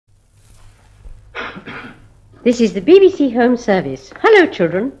This is the BBC Home Service. Hello,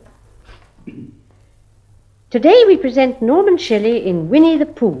 children. Today we present Norman Shelly in Winnie the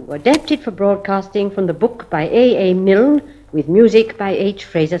Pooh, adapted for broadcasting from the book by A.A.Milne with music by H.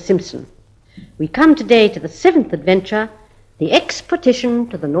 Fraser Simpson. We come today to the 7th adventure, the Expotition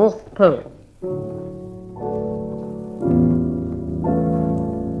to the North Pole.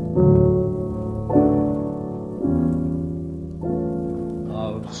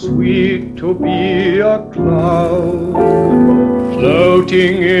 Sweet to be a cloud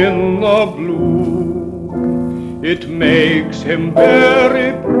floating in the blue. It makes him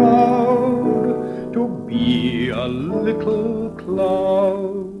very proud to be a little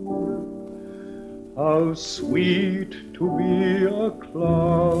cloud. How sweet to be a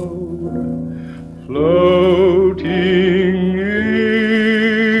cloud floating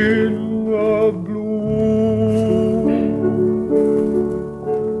in the blue.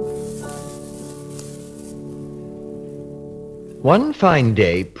 One fine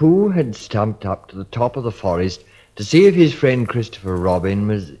day, Pooh had stumped up to the top of the forest to see if his friend Christopher Robin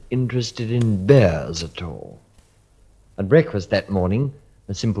was interested in bears at all. At breakfast that morning,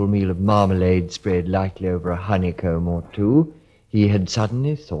 a simple meal of marmalade spread lightly over a honeycomb or two, he had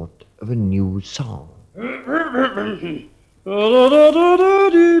suddenly thought of a new song.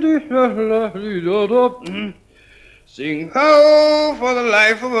 Sing ho for the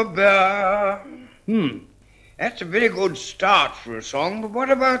life of a bear. That's a very good start for a song, but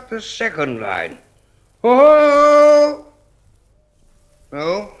what about the second line? Ho!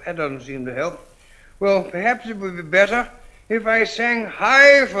 No, that doesn't seem to help. Well, perhaps it would be better if I sang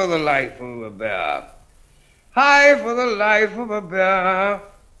high for the life of a bear. High for the life of a bear.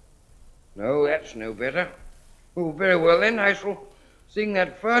 No, that's no better. Oh, very well then, I shall sing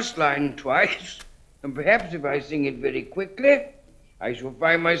that first line twice, and perhaps if I sing it very quickly, I shall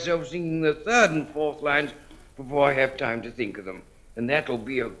find myself singing the third and fourth lines before I have time to think of them, and that'll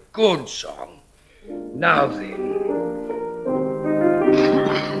be a good song. Now then.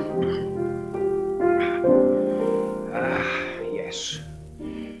 Yes.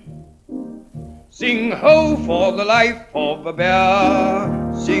 Sing ho for the life of a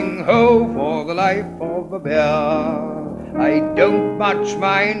bear. Sing ho for the life of a bear. I don't much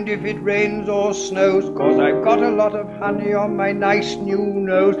mind if it rains or snows, 'cause I've got a lot of honey on my nice new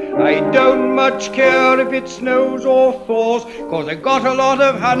nose. I don't much care if it snows or thaws, 'cause I've got a lot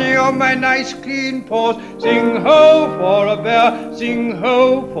of honey on my nice clean paws. Sing ho for a bear, sing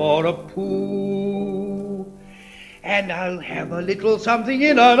ho for a Pooh, and I'll have a little something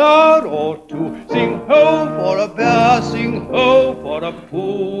in an hour or two. Sing ho for a bear, sing ho for a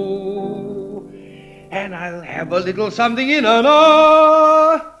Pooh, and I'll have a little something in an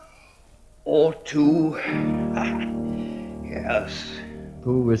hour or two. Yes.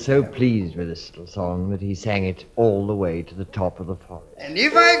 Pooh was so pleased with this little song that he sang it all the way to the top of the forest. And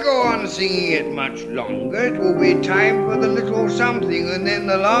if I go on singing it much longer, it will be time for the little something, and then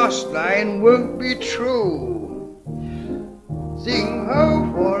the last line won't be true. Sing ho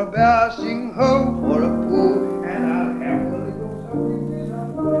for a bear, sing ho for a Pooh, and I'll have a little something in a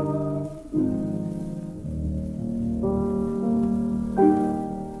hour.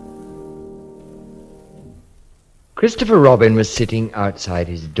 Christopher Robin was sitting outside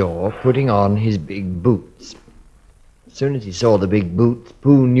his door, putting on his big boots. As soon as he saw the big boots,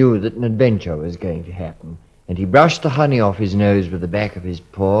 Pooh knew that an adventure was going to happen, and he brushed the honey off his nose with the back of his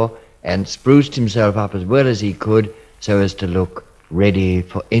paw and spruced himself up as well as he could so as to look ready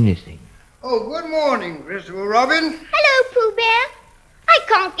for anything. Oh, good morning, Christopher Robin. Hello, Pooh Bear. I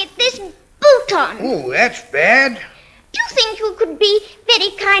can't get this boot on. Oh, that's bad. Do you think you could be very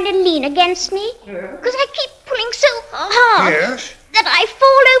kind and lean against me? Because I keep pulling so hard that I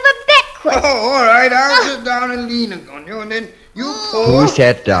fall over backwards. Oh, all right, I'll sit down and lean on you, and then you pull. Pooh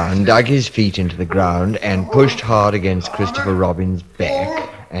sat down, dug his feet into the ground, and pushed hard against Christopher Robin's back.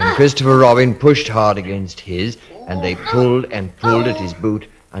 And Christopher Robin pushed hard against his, and they pulled and pulled at his boot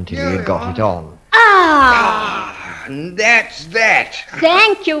until he had got it on. And that's that.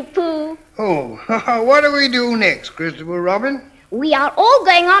 Thank you, Pooh. Oh, what do we do next, Christopher Robin? We are all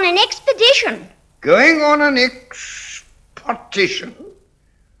going on an expedition. Going on an expedition?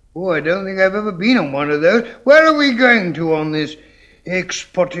 Oh, I don't think I've ever been on one of those. Where are we going to on this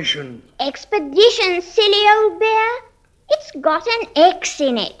expedition? Expedition, silly old bear. It's got an X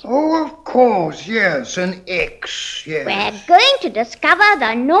in it. Oh, of course, yes, an X, yes. We're going to discover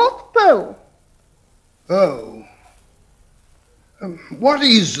the North Pole. Oh. What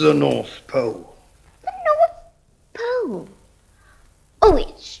is the North Pole? The North Pole? Oh,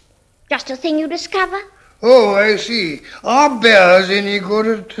 it's just a thing you discover. Oh, I see. Are bears any good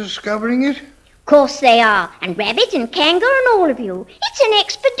at discovering it? Course they are, and Rabbit and Kanga and all of you. It's an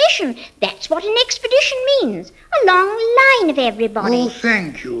expedition. That's what an expedition means. A long line of everybody. Oh,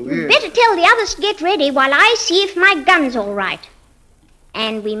 thank you. You'd Yes. better tell the others to get ready while I see if my gun's all right.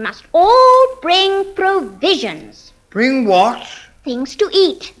 And we must all bring provisions. Bring what? Things to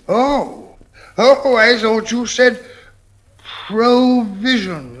eat. Oh, I thought you said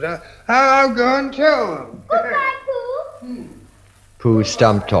provisions. I'll go and tell them. Goodbye, Pooh. Pooh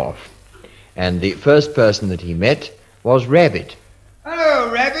stumped off, and the first person that he met was Rabbit.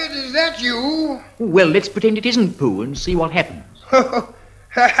 Hello, Rabbit, is that you? Well, let's pretend it isn't Pooh and see what happens.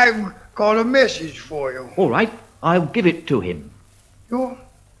 I've got a message for you. All right, I'll give it to him. You'll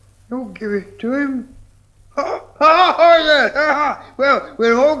give it to him? Yes. Well,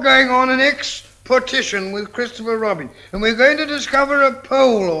 we're all going on an expotition with Christopher Robin, and we're going to discover a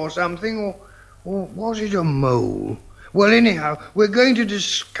pole or something, or was it a mole? Well, anyhow, we're going to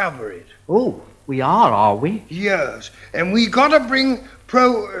discover it. Oh, we are we? Yes, and we got to bring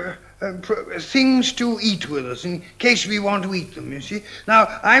things to eat with us in case we want to eat them, you see.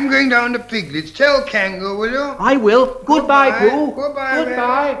 Now, I'm going down to Piglet's. Tell Kanga, will you? I will. Goodbye, Pooh. Goodbye.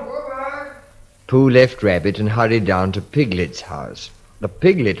 Goodbye. Goodbye. Pooh left Rabbit and hurried down to Piglet's house. The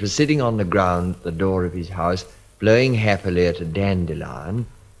Piglet was sitting on the ground at the door of his house, blowing happily at a dandelion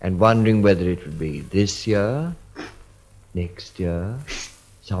and wondering whether it would be this year, next year,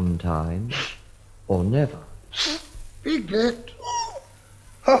 sometime, or never. Piglet?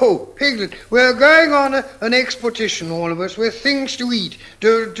 Oh, Piglet, we're going on an expedition, all of us, with things to eat,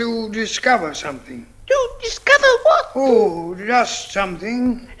 to discover something. To discover what? Oh, just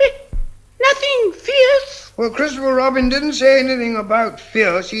something. Nothing fierce. Well, Christopher Robin didn't say anything about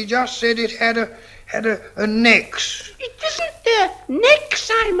fierce. He just said it had a necks. It isn't their necks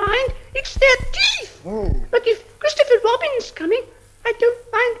I mind, it's their teeth. Oh, But if Christopher Robin's coming, I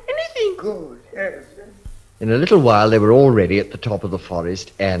don't mind anything. good, yes. In a little while they were all ready at the top of the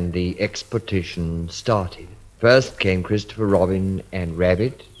forest, and the expedition started. First came Christopher Robin and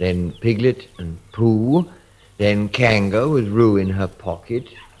Rabbit, then Piglet and Pooh, then Kanga with Roo in her pocket,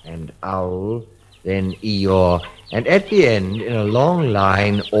 and Owl, then Eyore, and at the end, in a long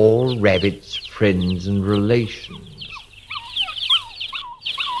line, all Rabbit's friends and relations.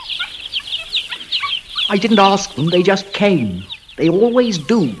 I didn't ask them, they just came. They always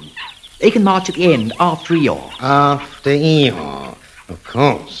do. They can march at the end after Eyore. After Eyore, of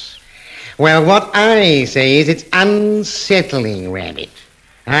course. Well, what I say is it's unsettling, Rabbit.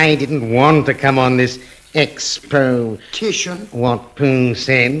 I didn't want to come on this Expotition. what Pooh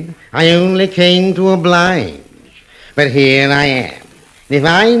said. I only came to oblige. But here I am. If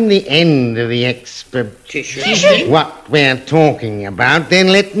I'm the end of the expedition, what we're talking about, then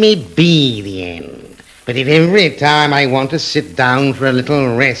let me be the end. But if every time I want to sit down for a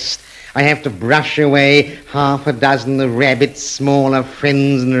little rest, I have to brush away half a dozen of Rabbit's smaller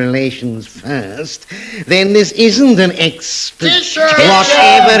friends and relations first, then this isn't an expedition,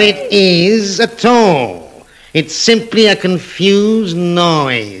 whatever it is, at all. It's simply a confused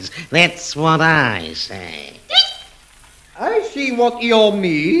noise. That's what I say. I see what Eyore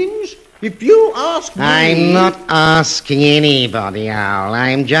means. If you ask me... I'm not asking anybody, Owl.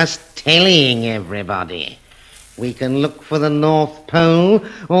 I'm just telling everybody. We can look for the North Pole,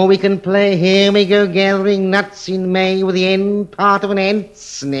 or we can play Here We Go Gathering Nuts in May with the end part of an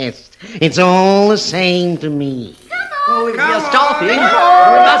ant's nest. It's all the same to me. Oh, we are starting.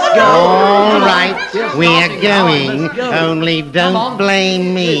 Let's go. All right, we're going, only don't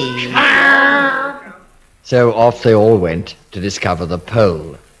blame me. So off they all went to discover the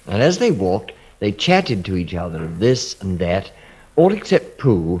pole. And as they walked, they chatted to each other of this and that, all except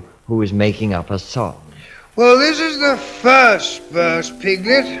Pooh, who was making up a song. Well, this is the first verse,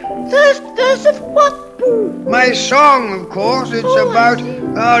 Piglet. First verse of what, Pooh? My song, of course. It's about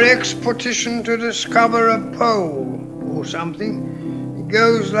our expedition to discover a pole or something. It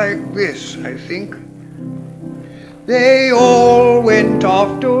goes like this, I think. They all went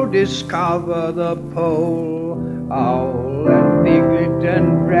off to discover the pole, Owl and Piglet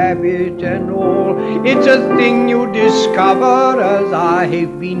and Rabbit and all. It's a thing you discover, as I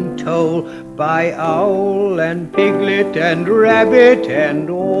have been told, by Owl and Piglet and Rabbit and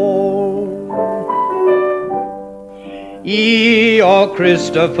all. Eyore,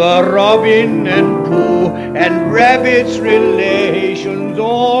 Christopher, Robin and Pooh and Rabbit's relations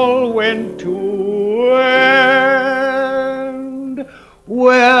all went to and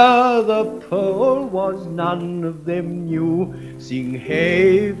where the pole was none of them knew. Sing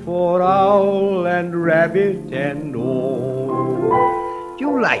hey for Owl and Rabbit and all. Do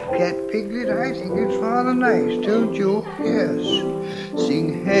you like that, Piglet? I think it's rather nice, don't you? Yes.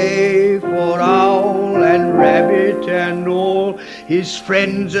 Sing hey for owl and rabbit and all his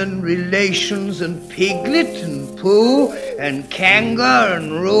friends and relations, and Piglet and Pooh and Kanga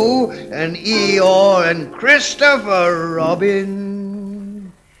and Roo and Eyore and Christopher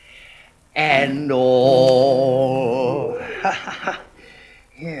Robin and all.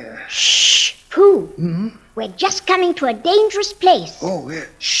 Yeah. Shh, Pooh. We're just coming to a dangerous place. Oh, yeah.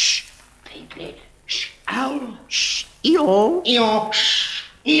 Shh, Piglet. Shh, Owl. Shh, Eyore. Eyore, shh,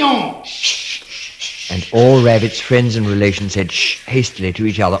 Eyore, shh. And all Rabbit's friends and relations said shh hastily to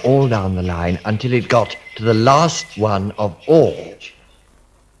each other all down the line until it got to the last one of all.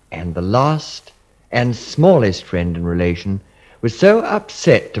 And the last and smallest friend and relation was so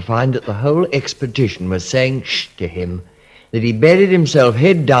upset to find that the whole Expotition was saying shh to him that he buried himself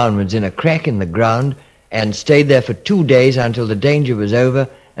head downwards in a crack in the ground and stayed there for 2 days until the danger was over,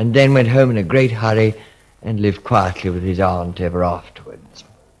 and then went home in a great hurry and lived quietly with his aunt ever afterwards.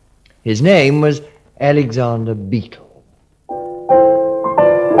 His name was Alexander Beetle.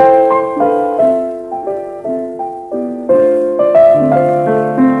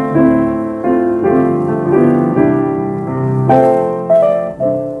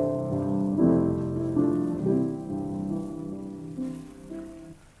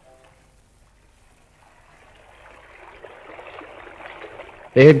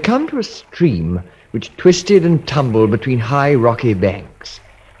 They had come to a stream which twisted and tumbled between high rocky banks,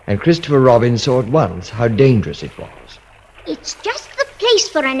 and Christopher Robin saw at once how dangerous it was. It's just the place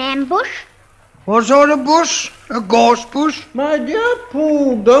for an ambush. What sort of bush? A gorse bush? My dear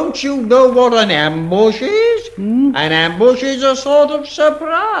Pooh, don't you know what an ambush is? An ambush is a sort of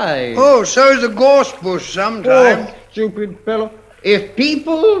surprise. Oh, so is a gorse bush sometimes. Oh, stupid fellow. If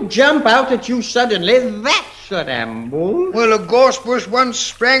people jump out at you suddenly, that's an ambush. Well, a gorse bush once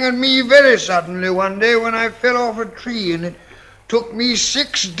sprang at me very suddenly one day when I fell off a tree, and it took me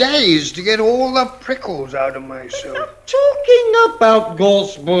 6 days to get all the prickles out of myself. Talking about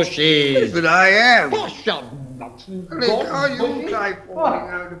gorse bushes. But I am. Gosh, You try falling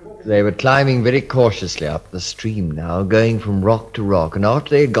out of it. They were climbing very cautiously up the stream now, going from rock to rock, and after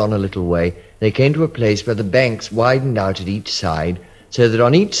they had gone a little way, they came to a place where the banks widened out at each side, so that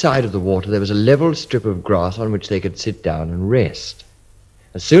on each side of the water there was a level strip of grass on which they could sit down and rest.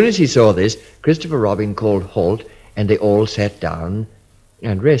 As soon as he saw this, Christopher Robin called halt, and they all sat down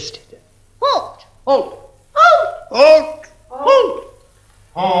and rested. Halt! Halt! Halt! Halt! Halt!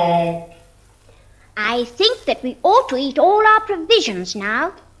 Halt! I think that we ought to eat all our provisions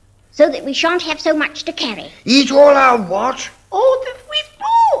now, so that we shan't have so much to carry. Eat all our what? All that we've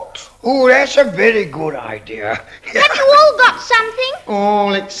brought. Oh, that's a very good idea. Have you all got something?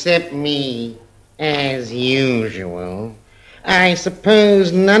 All except me, as usual. I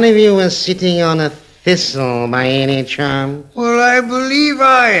suppose none of you are sitting on a thistle by any chance? Well, I believe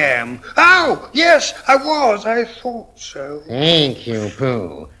I am. Oh, yes, I was. I thought so. Thank you,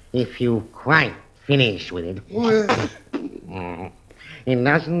 Pooh. If you've quite finished with it. Well, It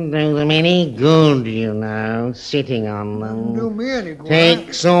doesn't do them any good, you know, sitting on them. do me any good.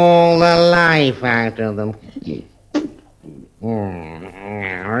 Takes all the life out of them.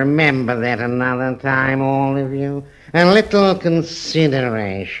 Remember that another time, all of you. A little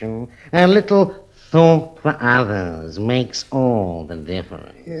consideration, a little thought for others makes all the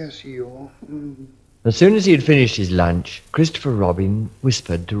difference. Yes, you. As soon as he had finished his lunch, Christopher Robin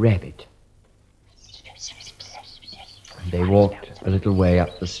whispered to Rabbit. And they walked a little way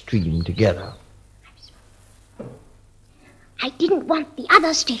up the stream together. I didn't want the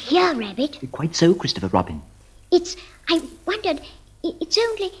others to hear, Rabbit. Quite so, Christopher Robin. I wondered, it's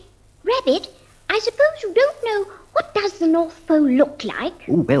only... Rabbit, I suppose you don't know, what does the North Pole look like?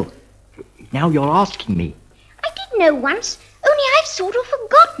 Oh, well, now you're asking me. I did know once, only I've sort of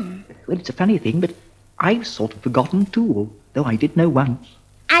forgotten. Well, it's a funny thing, but I've sort of forgotten too, though I did know once.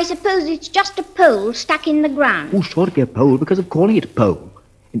 I suppose it's just a pole stuck in the ground. Oh, sure to be a pole because of calling it a pole.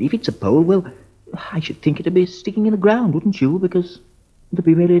 And if it's a pole, well, I should think it'd be sticking in the ground, wouldn't you? Because there'd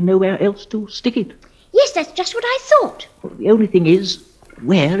be really nowhere else to stick it. Yes, that's just what I thought. Well, the only thing is,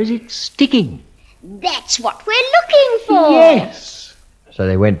 where is it sticking? That's what we're looking for. Yes. So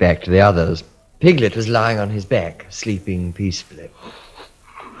they went back to the others. Piglet was lying on his back, sleeping peacefully.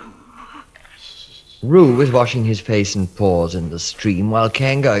 Roo was washing his face and paws in the stream, while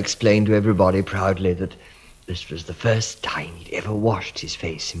Kanga explained to everybody proudly that this was the first time he'd ever washed his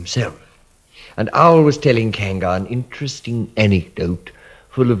face himself. And Owl was telling Kanga an interesting anecdote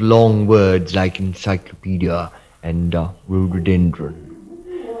full of long words like encyclopedia and rhododendron,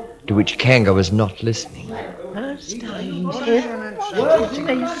 to which Kanga was not listening. First time ever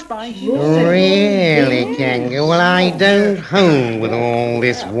Stay spicy. Really, Kanga? Well, I don't hold with all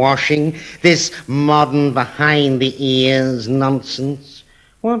this washing, this modern behind-the-ears nonsense.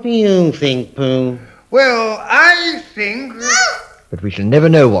 What do you think, Pooh? Well, I think... But we shall never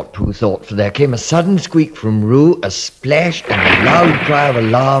know what Pooh thought, for there came a sudden squeak from Roo, a splash, and a loud cry of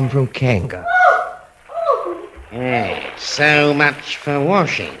alarm from Kanga. So much for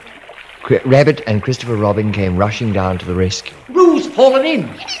washing. Rabbit and Christopher Robin came rushing down to the rescue. Roo's fallen in.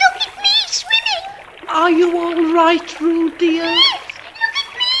 Look at me swimming. Are you all right, Roo, dear? Yes, look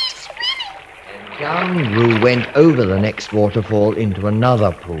at me swimming. Down Roo went over the next waterfall into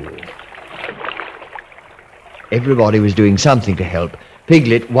another pool. Everybody was doing something to help.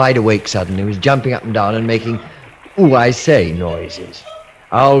 Piglet, wide awake suddenly, was jumping up and down and making, ooh, I say, noises.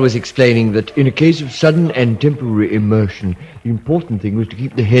 Owl was explaining that in a case of sudden and temporary immersion, the important thing was to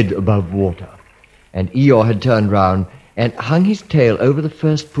keep the head above water. And Eyore had turned round and hung his tail over the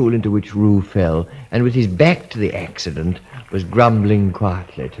first pool into which Roo fell, and with his back to the accident, was grumbling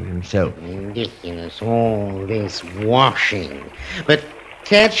quietly to himself. Ridiculous, all this washing. But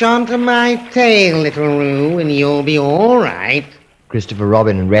catch on to my tail, little Roo, and you'll be all right. Christopher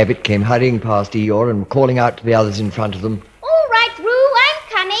Robin and Rabbit came hurrying past Eyore and were calling out to the others in front of them. All right, Roo, I'm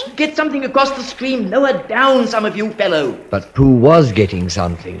coming. Get something across the stream. Lower down, some of you fellow. But Pooh was getting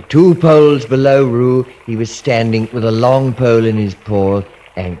something. 2 poles below Roo, he was standing with a long pole in his paw,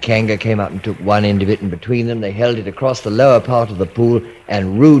 and Kanga came up and took one end of it, and between them they held it across the lower part of the pool,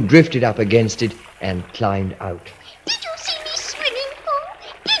 and Roo drifted up against it and climbed out. Did you see me swimming, Pooh?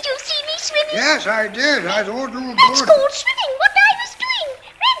 Did you see me swimming? Yes, I did. I thought you were That's good. called swimming, what I was doing.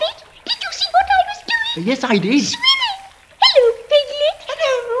 Rabbit, did you see what I was doing? Yes, I did. Swimming. Hello, Piglet.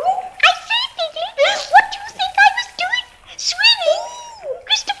 Hello. I say, Piglet, what do you think I was doing? Swimming.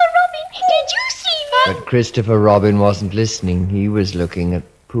 Christopher Robin, did you see me? But Christopher Robin wasn't listening. He was looking at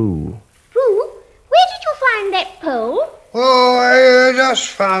Pooh. Pooh, where did you find that pole? Oh, I just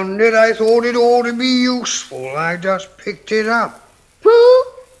found it. I thought it ought to be useful. I just picked it up. Pooh,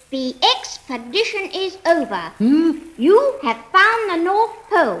 the expedition is over. You have found the North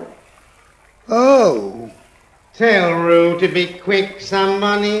Pole. Oh. Tell Roo to be quick,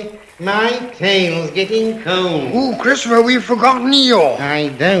 somebody. My tail's getting cold. Oh, Christopher, we've forgotten Eyore. I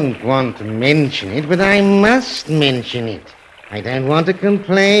don't want to mention it, but I must mention it. I don't want to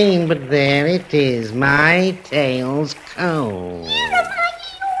complain, but there it is. My tail's cold. You're a